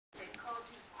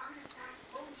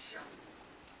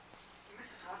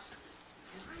Mrs. Hodgson,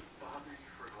 can I bother you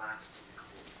for a glass of tea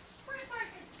cold? Where's my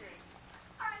instinct?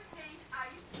 I made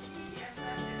iced tea and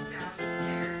left it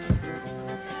downstairs.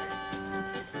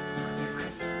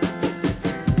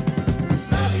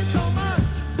 Love you so much,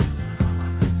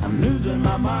 I'm losing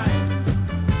my mind.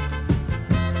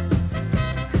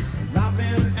 I've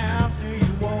been after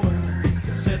you, woman,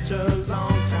 for such a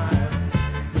long time.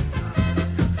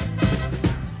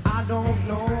 I don't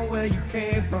know where you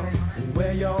came from and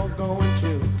where you're going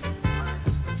to.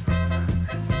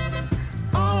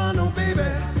 All I know, baby,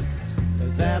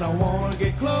 is that I wanna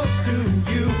get close to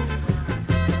you.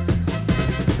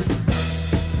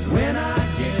 When I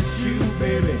get you,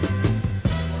 baby,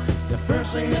 the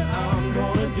first thing that I'm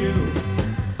gonna do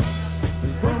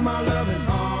is put my loving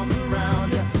arms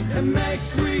around you and make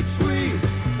sweet, sweet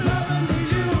loving to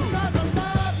you. 'Cause I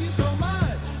love you so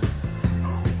much,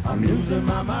 I'm losing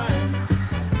my mind.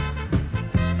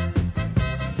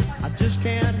 I just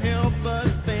can't help but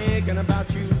thinking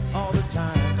about you all the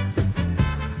time.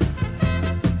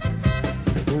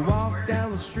 We'll walk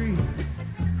down the street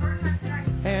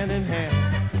hand in hand.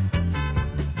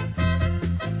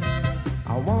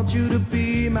 I want you to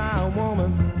be my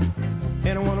woman,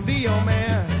 and I want to be your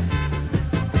man.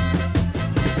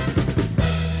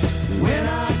 When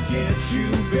I get you,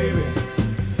 baby,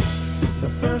 the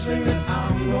first thing that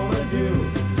I'm gonna do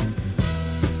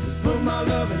is put my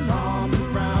loving arms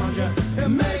around you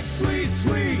and make sweet,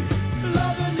 sweet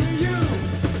loving to you.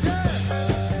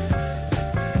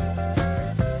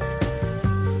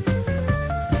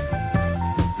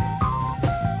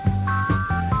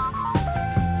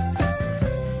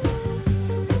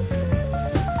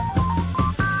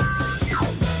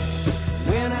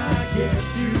 When I get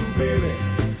you, baby,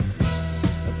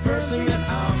 the first thing that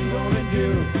I'm gonna do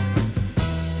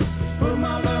is put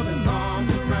my loving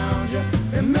arms around you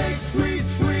and make sweet,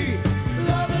 sweet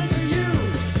loving to you.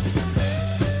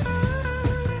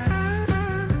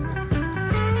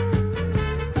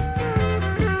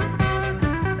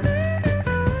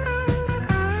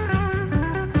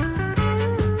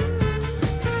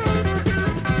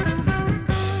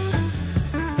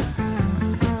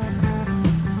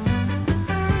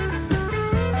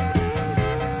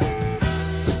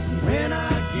 When I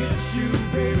get you,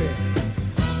 baby,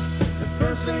 the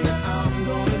first thing that I'm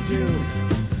gonna do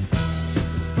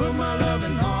is put my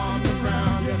loving arms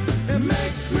around you and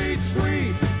make sweet,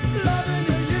 sweet loving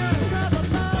to you. 'Cause I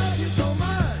love you so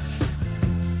much,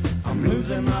 I'm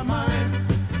losing my mind.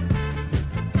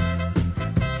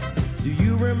 Do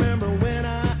you remember when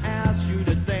I asked you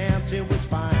to dance? It was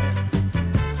fine.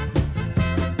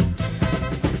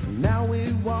 Now we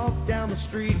walk down the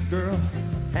street, girl,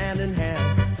 hand in hand.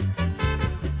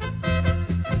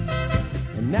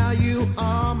 And now you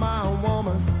are my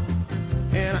woman,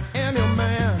 and I am your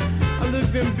man. I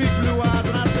looked in big blue eyes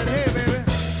and I said, hey, baby,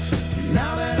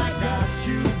 now that I got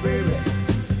you, baby,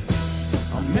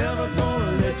 I'm never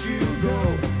gonna let you go.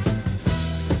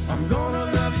 I'm gonna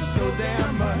love you so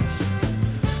damn much.